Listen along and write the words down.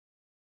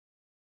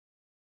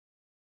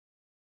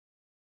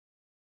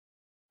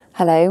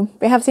Hello.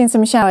 We have seen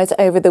some showers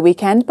over the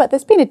weekend, but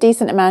there's been a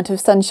decent amount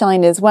of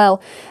sunshine as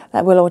well.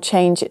 That will all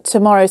change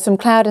tomorrow. Some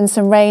cloud and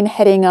some rain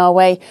heading our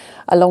way,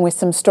 along with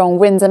some strong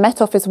winds. A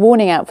Met Office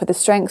warning out for the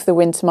strength of the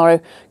wind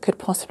tomorrow could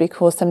possibly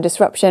cause some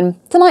disruption.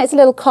 Tonight's a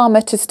little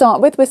calmer to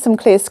start with some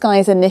clear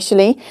skies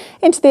initially.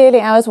 Into the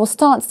early hours, we'll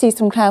start to see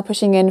some cloud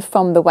pushing in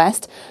from the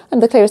west,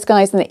 and the clearer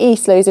skies in the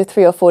east, lows of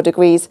 3 or 4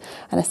 degrees,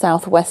 and a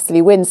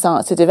southwesterly wind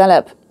starts to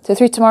develop. So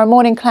through tomorrow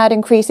morning, cloud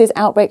increases,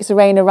 outbreaks of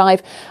rain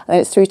arrive, and then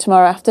it's through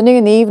tomorrow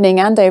afternoon, the evening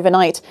and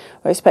overnight.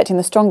 We're expecting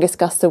the strongest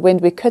gusts of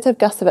wind. We could have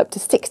gusts of up to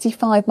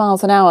 65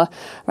 miles an hour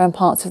around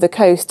parts of the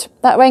coast.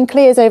 That rain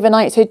clears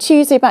overnight, so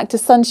Tuesday back to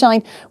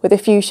sunshine with a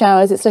few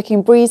showers. It's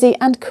looking breezy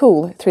and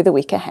cool through the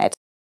week ahead.